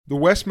The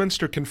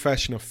Westminster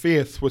Confession of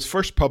Faith was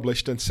first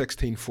published in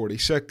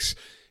 1646.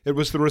 It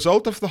was the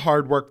result of the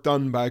hard work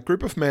done by a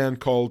group of men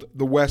called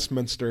the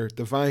Westminster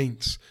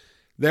Divines.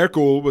 Their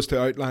goal was to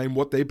outline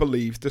what they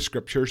believed the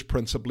Scriptures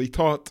principally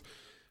taught,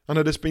 and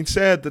it has been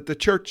said that the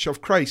Church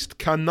of Christ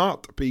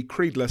cannot be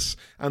creedless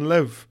and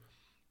live.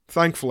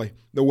 Thankfully,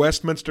 the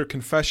Westminster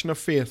Confession of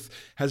Faith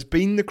has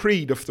been the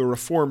creed of the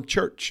Reformed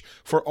Church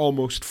for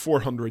almost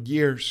 400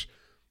 years.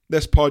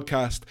 This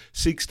podcast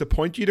seeks to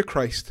point you to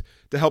Christ,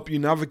 to help you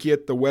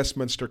navigate the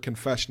Westminster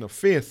Confession of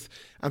Faith,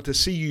 and to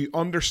see you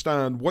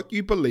understand what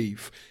you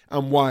believe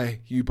and why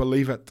you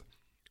believe it.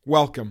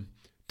 Welcome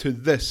to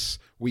This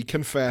We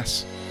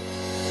Confess.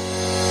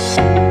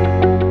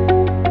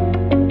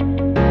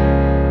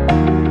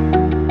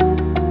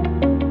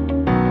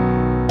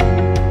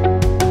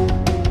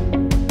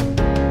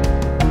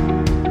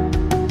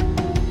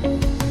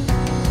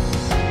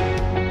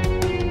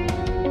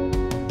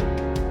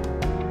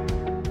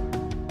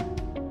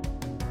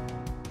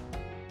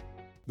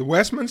 The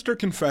Westminster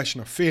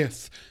Confession of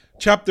Faith,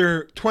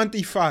 Chapter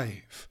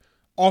 25,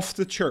 Of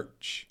the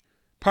Church,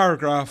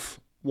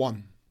 Paragraph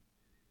 1.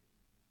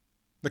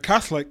 The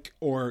Catholic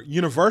or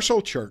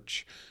Universal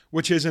Church,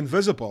 which is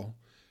invisible,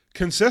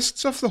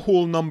 consists of the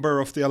whole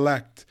number of the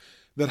elect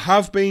that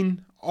have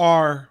been,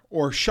 are,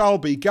 or shall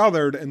be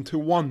gathered into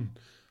one,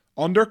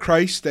 under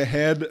Christ the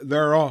head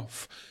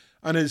thereof,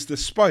 and is the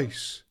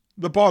spouse,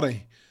 the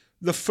body,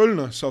 the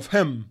fullness of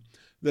him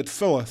that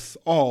filleth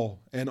all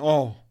in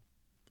all.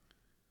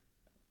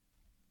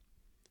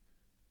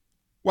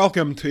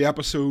 Welcome to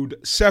episode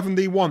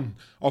 71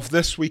 of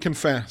This We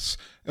Confess,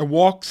 a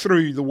walk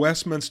through the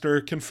Westminster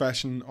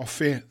Confession of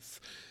Faith.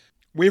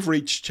 We've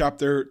reached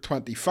chapter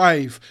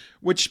 25,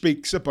 which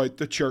speaks about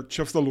the Church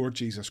of the Lord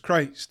Jesus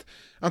Christ.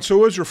 And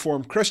so as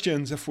Reformed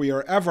Christians, if we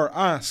are ever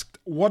asked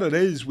what it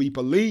is we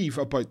believe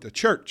about the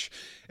Church,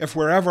 if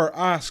we're ever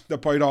asked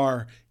about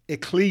our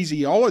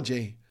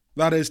ecclesiology,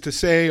 that is to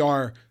say,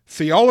 our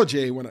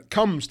theology when it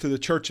comes to the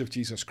Church of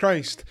Jesus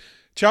Christ,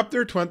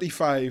 Chapter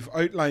 25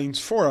 outlines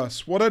for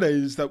us what it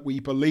is that we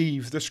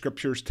believe the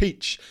Scriptures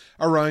teach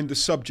around the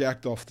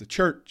subject of the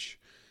Church.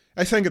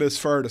 I think it is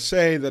fair to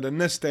say that in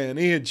this day and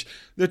age,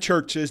 the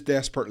Church is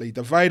desperately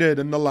divided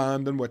in the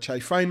land in which I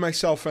find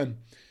myself in.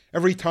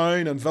 Every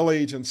town and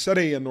village and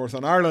city in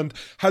Northern Ireland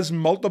has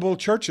multiple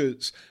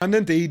churches, and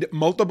indeed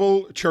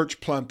multiple church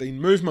planting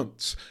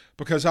movements,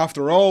 because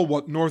after all,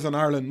 what Northern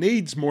Ireland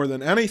needs more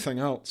than anything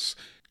else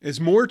is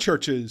more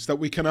churches that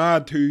we can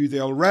add to the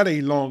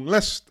already long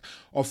list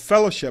of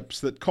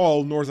fellowships that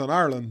call Northern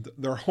Ireland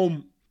their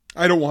home.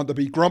 I don't want to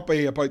be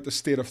grumpy about the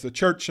state of the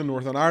church in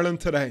Northern Ireland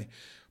today,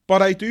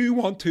 but I do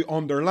want to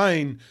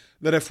underline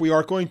that if we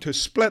are going to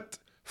split,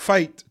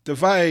 fight,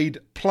 divide,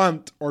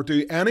 plant, or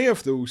do any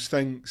of those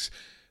things,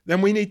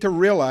 then we need to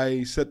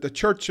realise that the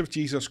Church of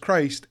Jesus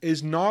Christ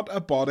is not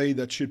a body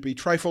that should be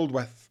trifled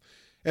with.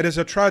 It is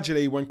a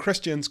tragedy when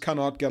Christians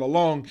cannot get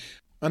along,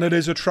 and it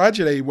is a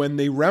tragedy when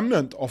the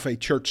remnant of a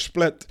church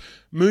split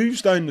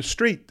moves down the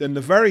street in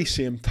the very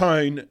same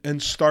town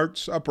and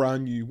starts a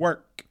brand new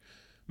work.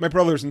 My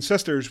brothers and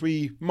sisters,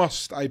 we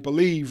must, I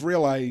believe,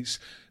 realise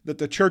that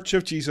the Church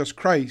of Jesus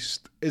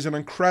Christ is an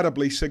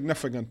incredibly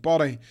significant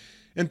body.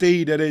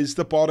 Indeed, it is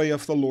the body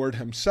of the Lord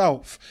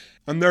himself,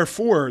 and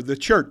therefore the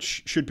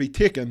church should be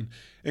taken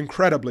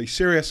incredibly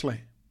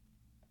seriously.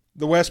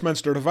 The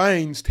Westminster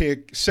Divines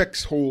take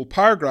 6 whole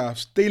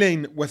paragraphs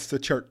dealing with the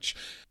church,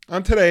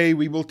 and today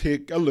we will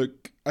take a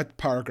look at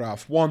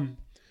paragraph 1.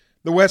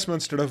 The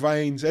Westminster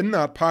Divines in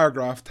that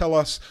paragraph tell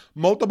us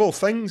multiple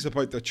things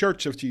about the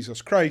Church of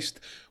Jesus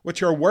Christ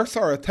which are worth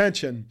our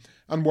attention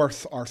and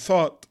worth our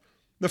thought.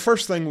 The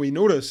first thing we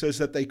notice is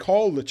that they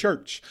call the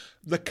church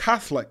the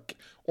Catholic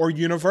or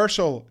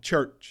Universal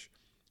Church.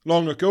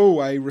 Long ago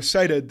I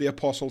recited the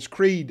Apostles'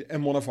 Creed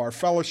in one of our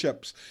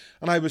fellowships,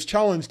 and I was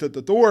challenged at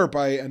the door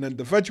by an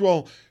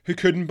individual who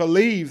couldn't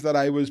believe that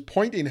I was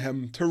pointing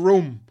him to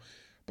Rome.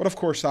 But of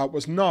course that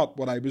was not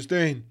what I was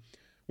doing.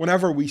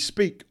 Whenever we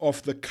speak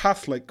of the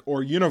Catholic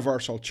or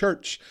Universal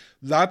Church,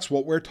 that's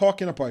what we're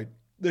talking about.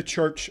 The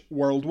Church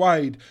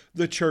worldwide,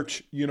 the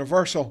Church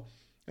universal.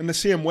 In the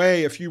same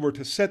way, if you were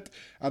to sit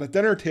at a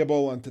dinner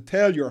table and to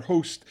tell your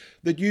host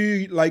that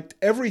you liked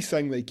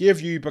everything they gave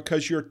you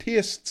because your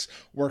tastes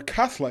were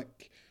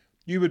Catholic,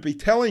 you would be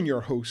telling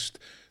your host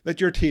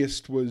that your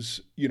taste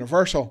was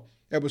universal.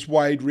 It was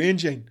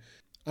wide-ranging.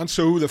 And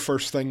so the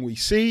first thing we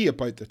see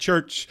about the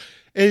church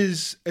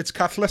is its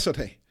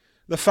Catholicity.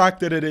 The fact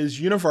that it is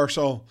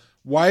universal,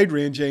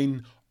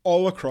 wide-ranging,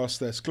 all across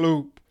this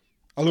globe.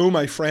 Although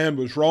my friend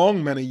was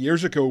wrong many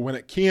years ago when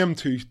it came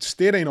to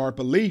stating our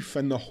belief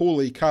in the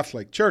Holy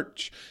Catholic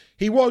Church,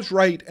 he was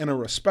right in a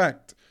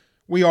respect.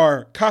 We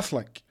are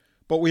Catholic,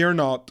 but we are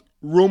not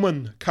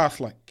Roman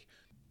Catholic.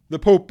 The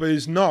Pope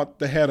is not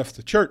the head of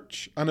the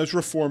Church, and as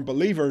Reformed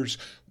believers,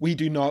 we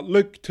do not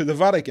look to the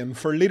Vatican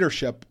for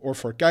leadership or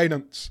for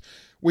guidance.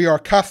 We are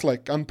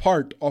Catholic and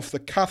part of the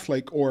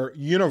Catholic or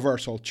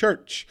Universal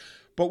Church,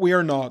 but we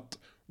are not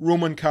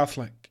Roman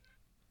Catholic.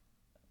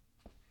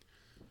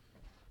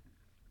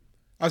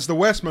 As the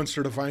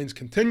Westminster Divines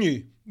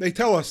continue, they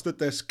tell us that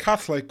this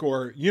Catholic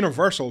or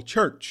universal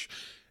church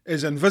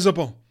is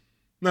invisible.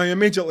 Now,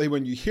 immediately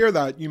when you hear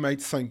that, you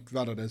might think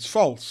that it is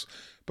false,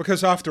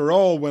 because after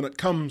all, when it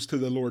comes to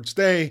the Lord's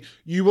Day,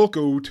 you will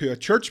go to a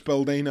church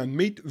building and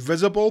meet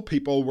visible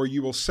people where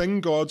you will sing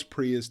God's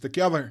praise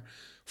together.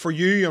 For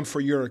you and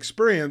for your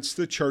experience,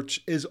 the church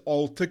is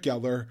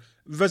altogether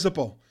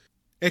visible.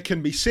 It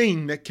can be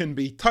seen, it can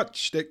be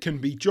touched, it can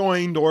be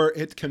joined, or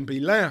it can be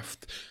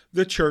left.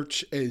 The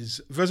church is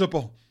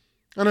visible.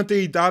 And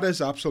indeed, that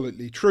is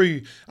absolutely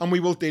true, and we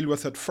will deal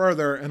with it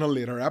further in a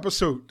later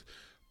episode.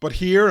 But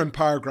here in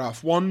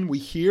paragraph 1, we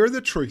hear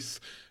the truth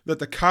that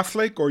the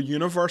Catholic or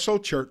universal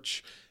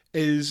church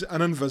is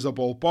an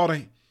invisible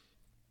body.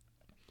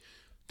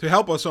 To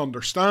help us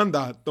understand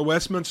that, the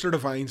Westminster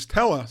Divines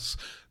tell us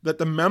that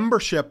the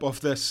membership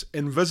of this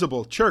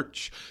invisible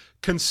church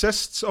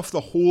consists of the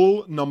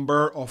whole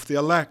number of the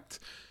elect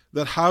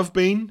that have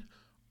been,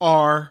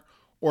 are,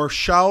 or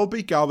shall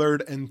be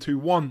gathered into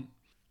one.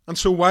 And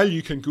so while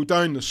you can go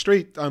down the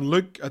street and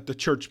look at the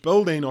church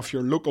building of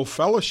your local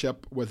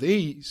fellowship with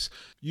ease,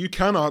 you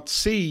cannot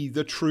see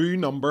the true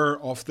number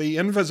of the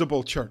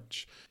invisible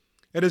church.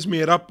 It is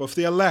made up of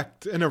the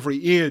elect in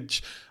every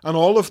age, and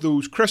all of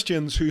those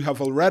Christians who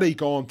have already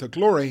gone to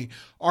glory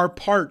are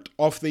part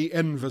of the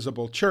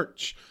invisible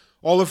church.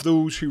 All of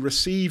those who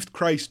received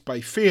Christ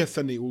by faith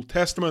in the Old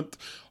Testament,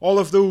 all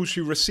of those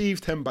who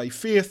received him by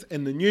faith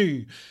in the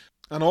New,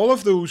 and all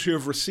of those who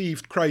have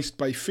received Christ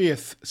by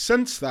faith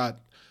since that,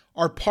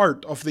 are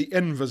part of the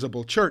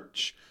invisible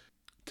church.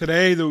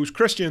 Today, those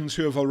Christians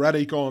who have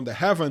already gone to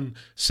heaven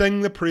sing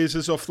the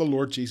praises of the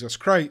Lord Jesus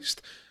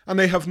Christ, and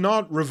they have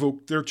not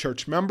revoked their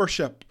church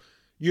membership.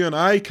 You and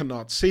I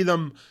cannot see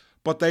them,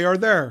 but they are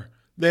there.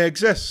 They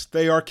exist.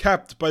 They are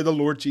kept by the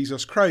Lord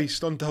Jesus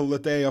Christ until the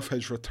day of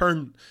his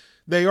return.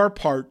 They are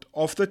part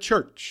of the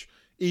church,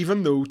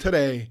 even though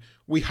today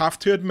we have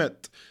to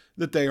admit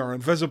that they are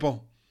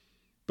invisible.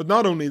 But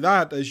not only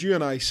that, as you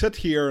and I sit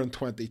here in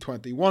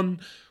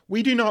 2021,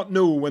 we do not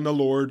know when the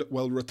Lord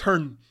will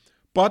return.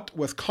 But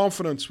with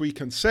confidence we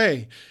can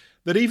say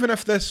that even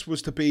if this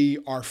was to be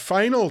our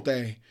final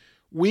day,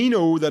 we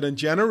know that in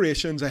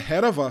generations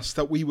ahead of us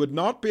that we would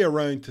not be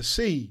around to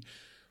see,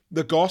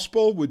 the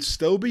gospel would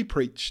still be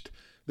preached,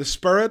 the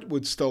Spirit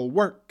would still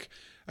work,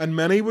 and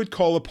many would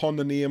call upon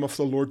the name of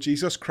the Lord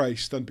Jesus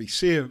Christ and be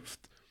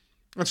saved.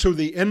 And so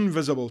the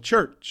invisible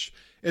church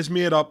is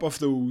made up of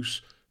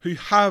those who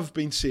have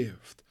been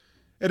saved.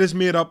 It is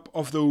made up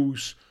of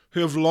those who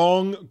have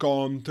long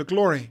gone to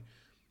glory.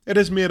 It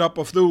is made up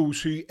of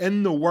those who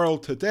in the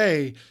world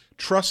today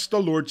trust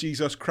the Lord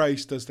Jesus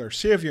Christ as their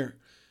Saviour.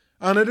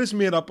 And it is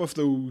made up of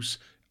those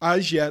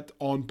as yet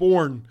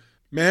unborn,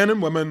 men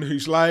and women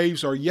whose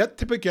lives are yet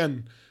to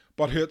begin,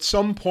 but who at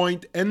some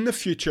point in the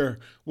future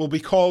will be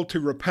called to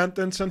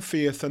repentance and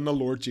faith in the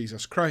Lord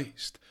Jesus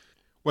Christ.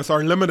 With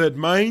our limited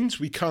minds,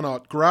 we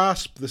cannot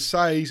grasp the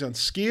size and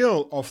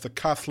scale of the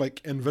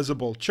Catholic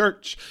invisible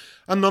church,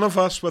 and none of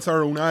us with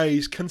our own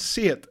eyes can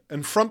see it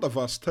in front of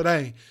us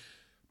today.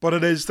 But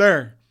it is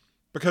there,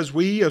 because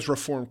we as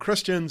Reformed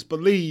Christians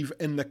believe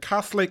in the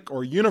Catholic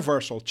or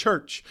universal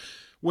church,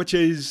 which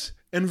is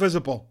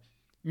invisible,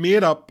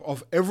 made up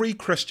of every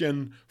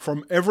Christian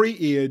from every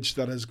age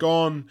that has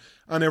gone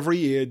and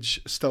every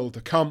age still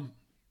to come.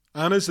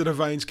 And as the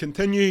Divines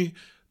continue,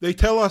 they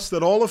tell us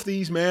that all of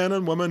these men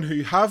and women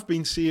who have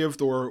been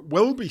saved or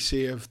will be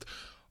saved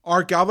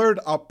are gathered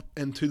up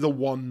into the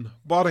one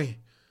body.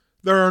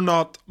 There are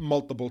not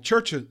multiple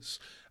churches,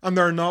 and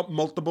there are not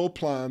multiple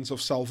plans of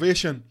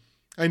salvation.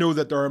 I know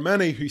that there are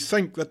many who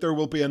think that there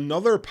will be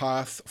another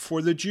path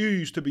for the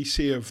Jews to be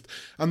saved,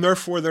 and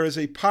therefore there is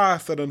a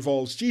path that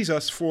involves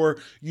Jesus for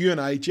you and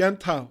I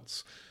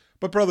Gentiles.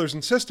 But brothers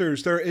and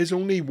sisters, there is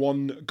only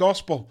one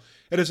gospel.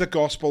 It is a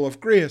gospel of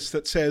grace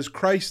that says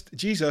Christ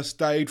Jesus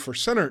died for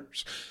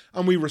sinners,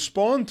 and we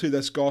respond to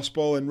this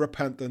gospel in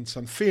repentance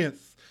and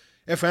faith.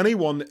 If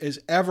anyone is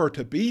ever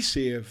to be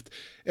saved,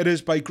 it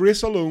is by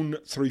grace alone,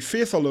 through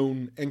faith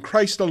alone, in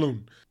Christ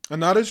alone.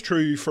 And that is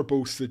true for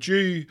both the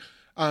Jew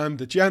and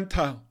the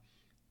Gentile.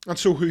 And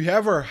so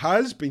whoever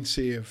has been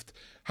saved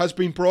has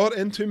been brought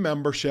into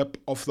membership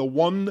of the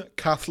one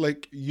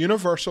Catholic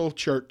universal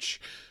church,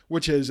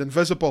 which is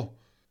invisible,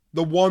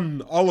 the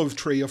one olive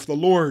tree of the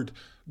Lord,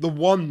 the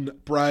one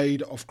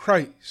bride of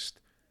Christ.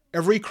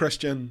 Every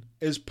Christian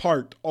is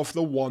part of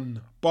the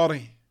one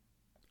body.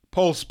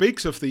 Paul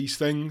speaks of these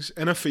things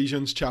in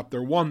Ephesians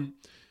chapter 1.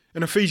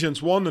 In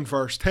Ephesians 1 and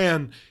verse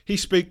 10, he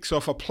speaks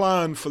of a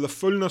plan for the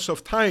fullness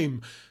of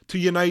time to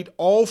unite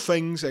all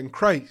things in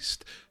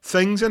Christ,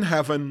 things in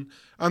heaven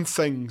and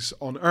things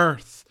on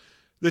earth,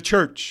 the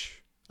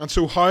church. And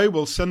so how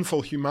will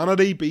sinful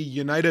humanity be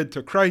united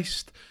to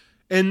Christ?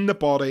 In the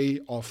body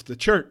of the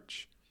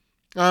church.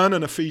 And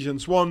in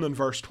Ephesians 1 and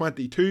verse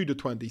 22 to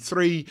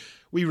 23,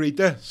 we read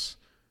this: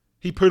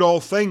 He put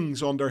all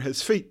things under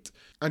his feet,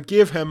 and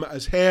gave him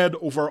as head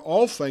over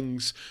all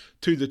things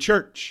to the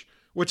church,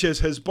 which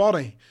is his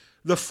body,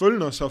 the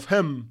fullness of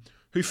him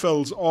who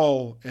fills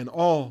all in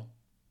all.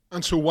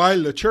 And so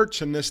while the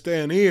church in this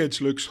day and age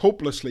looks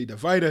hopelessly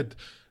divided,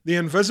 the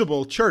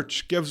invisible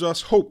church gives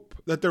us hope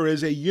that there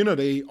is a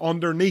unity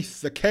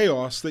underneath the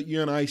chaos that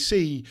you and I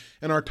see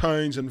in our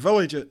towns and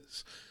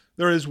villages.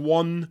 There is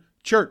one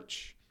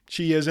church.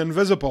 She is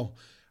invisible,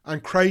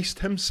 and Christ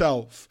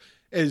himself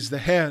is the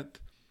head.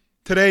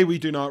 Today we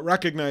do not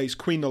recognize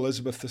Queen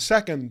Elizabeth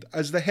II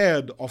as the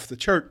head of the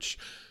church,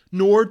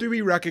 nor do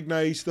we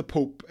recognize the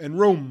Pope in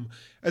Rome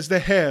as the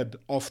head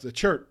of the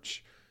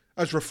church.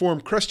 As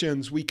Reformed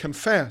Christians, we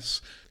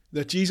confess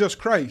that Jesus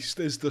Christ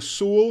is the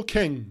sole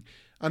King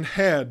and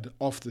head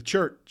of the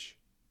church.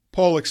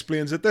 Paul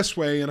explains it this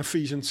way in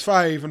Ephesians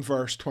 5 and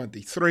verse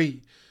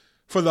 23.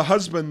 For the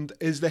husband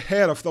is the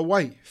head of the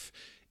wife,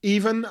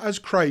 even as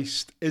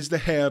Christ is the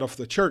head of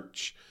the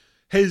church,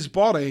 his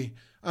body,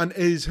 and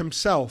is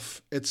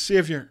himself its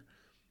Saviour.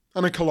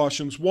 And in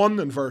Colossians 1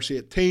 and verse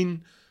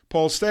 18,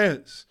 Paul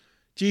says,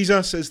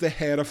 Jesus is the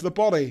head of the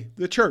body,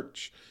 the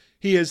church.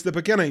 He is the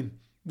beginning,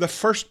 the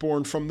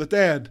firstborn from the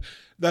dead,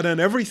 that in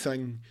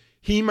everything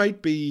he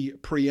might be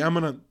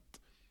preeminent.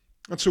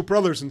 And so,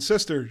 brothers and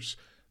sisters,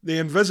 the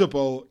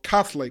invisible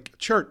Catholic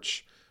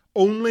Church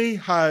only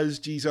has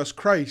Jesus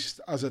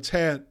Christ as its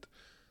head.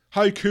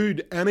 How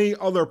could any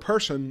other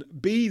person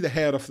be the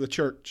head of the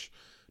church?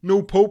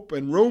 No pope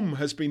in Rome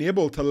has been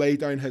able to lay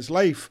down his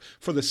life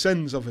for the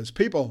sins of his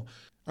people,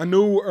 and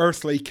no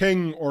earthly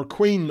king or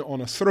queen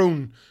on a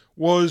throne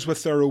was,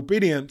 with their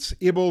obedience,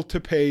 able to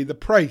pay the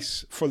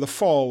price for the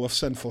fall of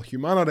sinful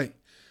humanity.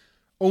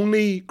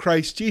 Only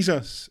Christ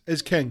Jesus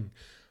is King.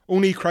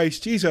 Only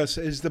Christ Jesus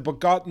is the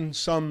begotten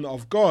Son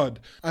of God,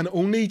 and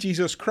only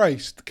Jesus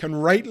Christ can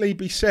rightly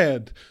be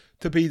said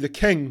to be the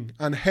King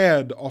and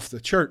head of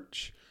the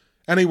church.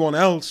 Anyone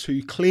else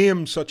who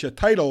claims such a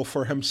title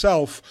for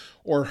himself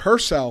or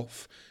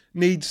herself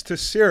needs to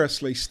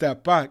seriously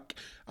step back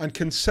and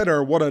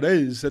consider what it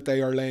is that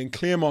they are laying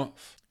claim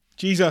of.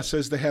 Jesus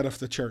is the head of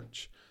the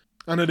church,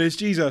 and it is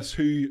Jesus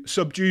who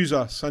subdues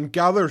us and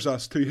gathers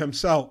us to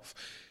himself.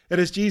 It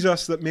is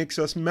Jesus that makes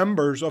us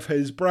members of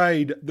his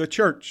bride, the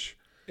church.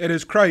 It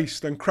is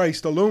Christ and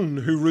Christ alone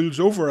who rules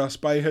over us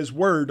by his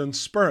word and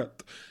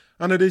spirit.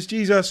 And it is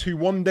Jesus who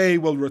one day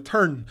will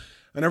return,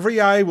 and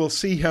every eye will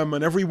see him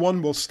and every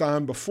one will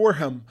stand before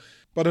him.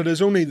 But it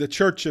is only the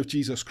church of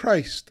Jesus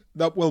Christ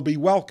that will be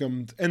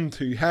welcomed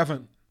into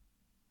heaven.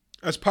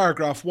 As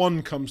paragraph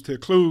 1 comes to a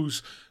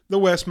close, the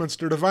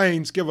Westminster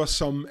Divines give us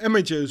some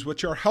images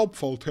which are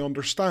helpful to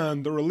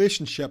understand the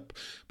relationship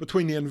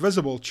between the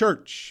invisible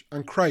church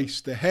and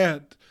Christ the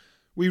head.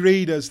 We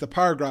read as the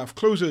paragraph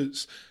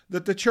closes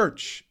that the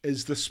church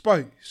is the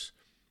spouse.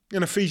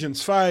 In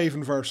Ephesians 5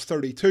 and verse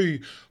 32,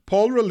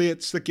 Paul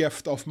relates the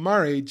gift of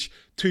marriage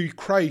to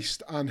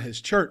Christ and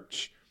his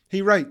church.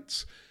 He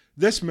writes,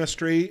 "This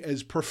mystery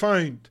is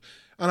profound,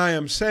 and I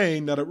am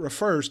saying that it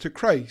refers to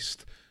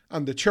Christ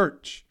and the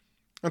church."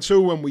 And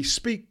so when we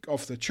speak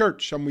of the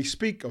church and we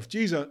speak of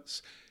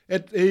Jesus,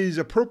 it is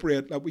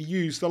appropriate that we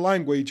use the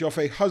language of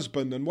a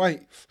husband and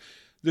wife.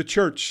 The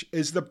church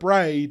is the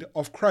bride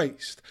of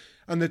Christ,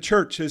 and the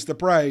church is the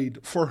bride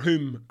for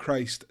whom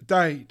Christ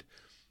died.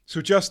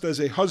 So just as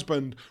a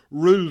husband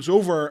rules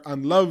over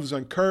and loves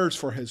and cares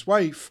for his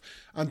wife,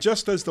 and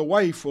just as the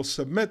wife will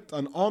submit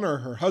and honour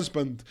her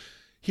husband,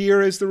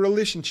 here is the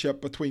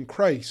relationship between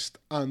Christ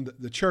and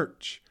the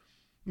church.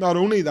 Not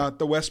only that,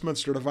 the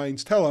Westminster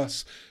Divines tell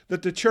us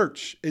that the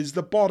church is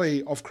the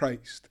body of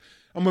Christ.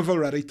 And we've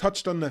already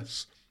touched on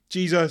this.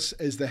 Jesus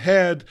is the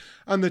head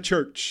and the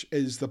church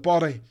is the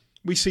body.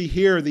 We see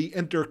here the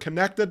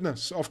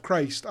interconnectedness of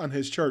Christ and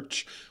his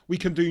church. We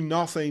can do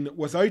nothing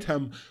without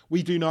him.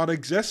 We do not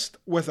exist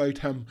without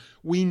him.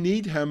 We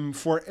need him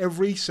for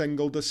every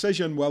single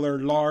decision, whether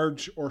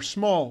large or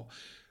small.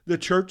 The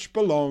church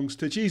belongs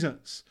to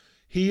Jesus.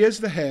 He is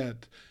the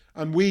head,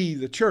 and we,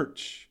 the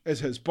church, is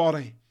his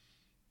body.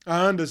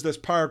 And as this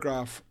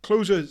paragraph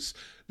closes,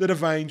 the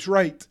Divines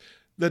write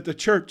that the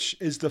church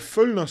is the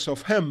fullness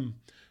of him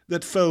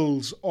that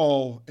fills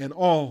all in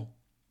all.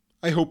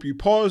 I hope you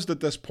paused at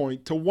this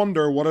point to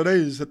wonder what it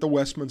is that the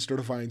Westminster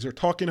Divines are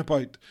talking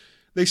about.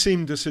 They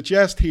seem to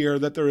suggest here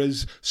that there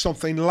is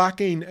something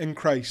lacking in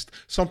Christ,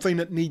 something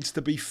that needs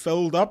to be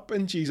filled up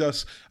in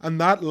Jesus,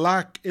 and that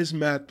lack is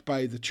met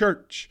by the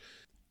church.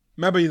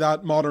 Maybe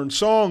that modern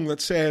song that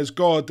says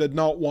God did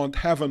not want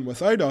heaven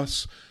without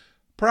us,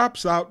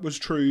 perhaps that was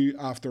true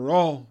after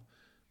all.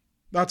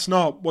 That's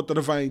not what the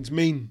Divines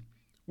mean.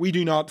 We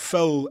do not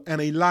fill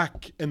any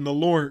lack in the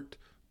Lord.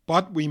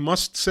 But we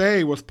must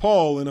say with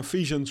Paul in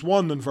Ephesians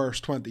 1 and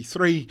verse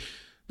 23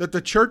 that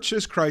the church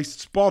is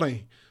Christ's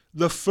body,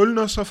 the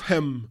fullness of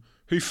him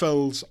who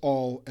fills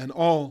all in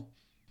all.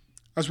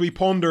 As we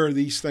ponder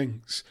these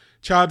things,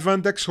 Chad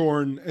Van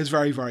Dixhoorn is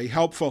very, very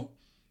helpful.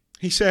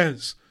 He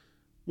says,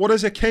 "What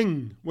is a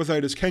king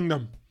without his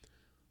kingdom?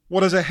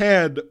 What is a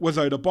head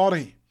without a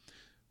body?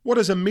 What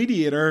is a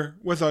mediator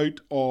without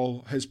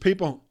all his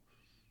people?"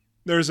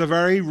 There is a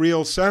very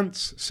real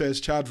sense,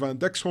 says Chad Van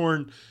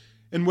Dixhoorn,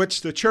 in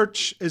which the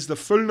church is the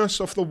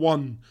fullness of the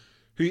one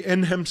who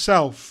in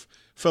himself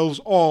fills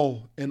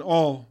all in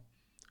all.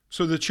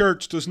 So the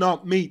church does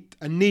not meet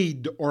a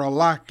need or a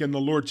lack in the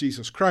Lord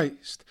Jesus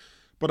Christ.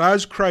 But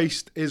as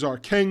Christ is our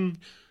King,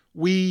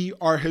 we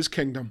are his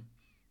kingdom.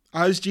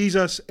 As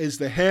Jesus is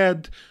the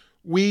head,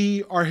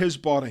 we are his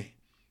body.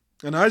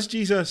 And as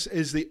Jesus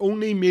is the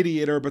only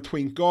mediator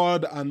between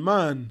God and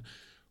man,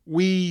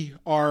 we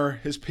are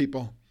his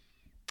people.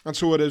 And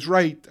so it is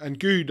right and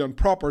good and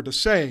proper to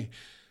say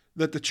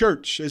that the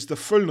church is the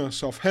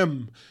fullness of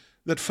him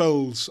that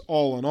fills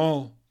all in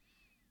all.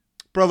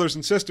 Brothers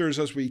and sisters,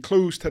 as we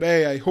close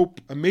today, I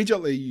hope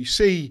immediately you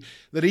see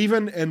that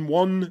even in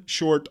one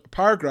short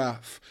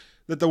paragraph,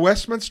 that the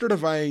Westminster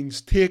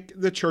Divines take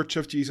the Church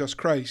of Jesus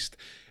Christ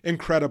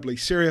incredibly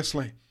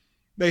seriously.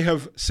 They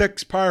have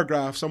 6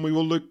 paragraphs, and we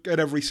will look at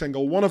every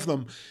single one of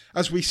them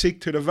as we seek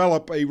to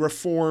develop a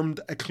reformed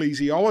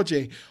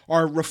ecclesiology,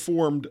 or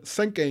reformed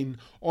thinking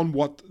on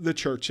what the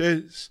church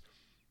is.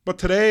 But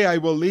today I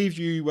will leave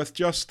you with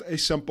just a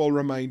simple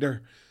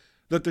reminder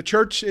that the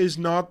church is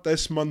not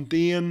this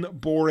mundane,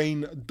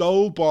 boring,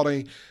 dull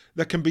body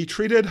that can be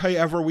treated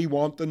however we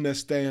want in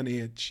this day and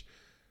age.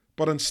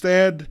 But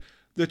instead,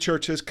 the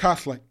church is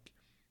Catholic.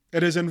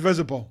 It is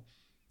invisible.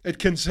 It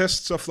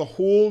consists of the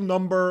whole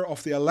number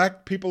of the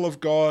elect people of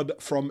God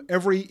from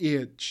every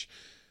age.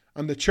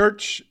 And the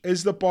church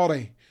is the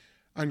body,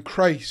 and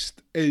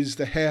Christ is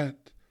the head.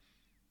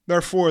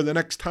 Therefore, the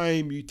next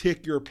time you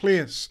take your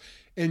place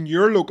in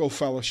your local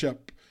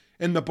fellowship,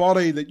 in the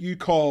body that you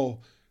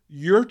call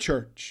your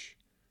church,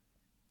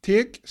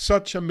 take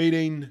such a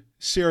meeting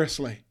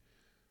seriously.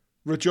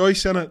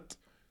 Rejoice in it,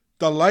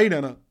 delight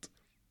in it,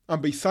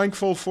 and be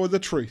thankful for the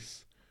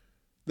truth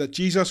that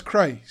Jesus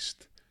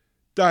Christ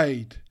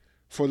died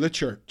for the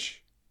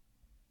church.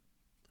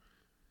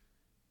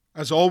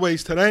 As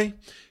always today,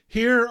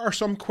 here are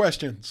some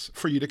questions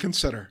for you to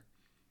consider.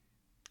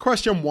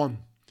 Question 1.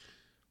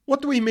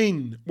 What do we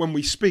mean when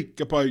we speak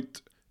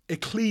about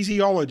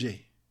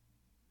ecclesiology?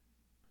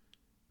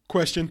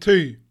 Question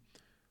 2.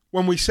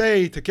 When we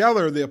say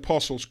together the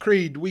Apostles'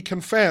 Creed, we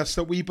confess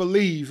that we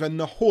believe in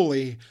the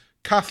Holy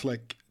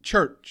Catholic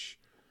Church.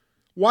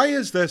 Why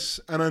is this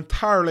an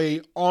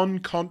entirely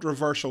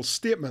uncontroversial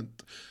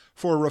statement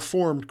for a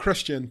Reformed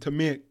Christian to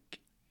make?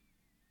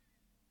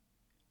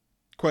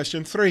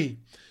 Question 3.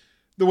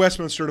 The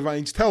Westminster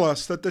Divines tell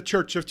us that the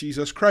Church of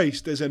Jesus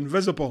Christ is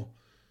invisible.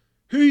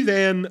 Who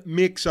then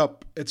makes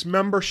up its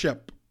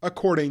membership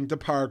according to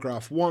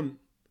paragraph 1?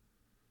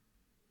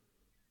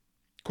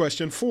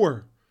 Question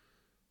 4.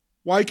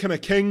 Why can a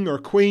king or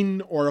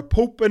queen or a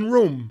pope in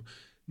Rome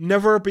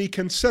never be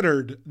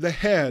considered the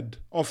head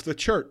of the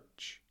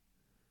church?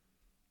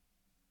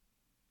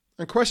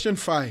 And question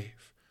 5.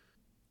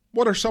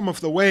 What are some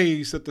of the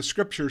ways that the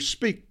scriptures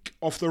speak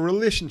of the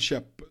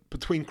relationship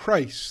between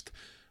Christ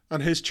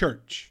and his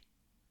church?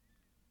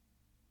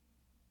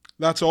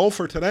 That's all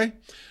for today.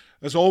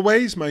 As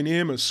always, my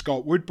name is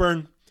Scott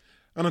Woodburn,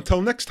 and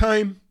until next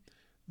time,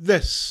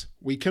 this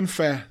we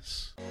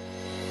confess.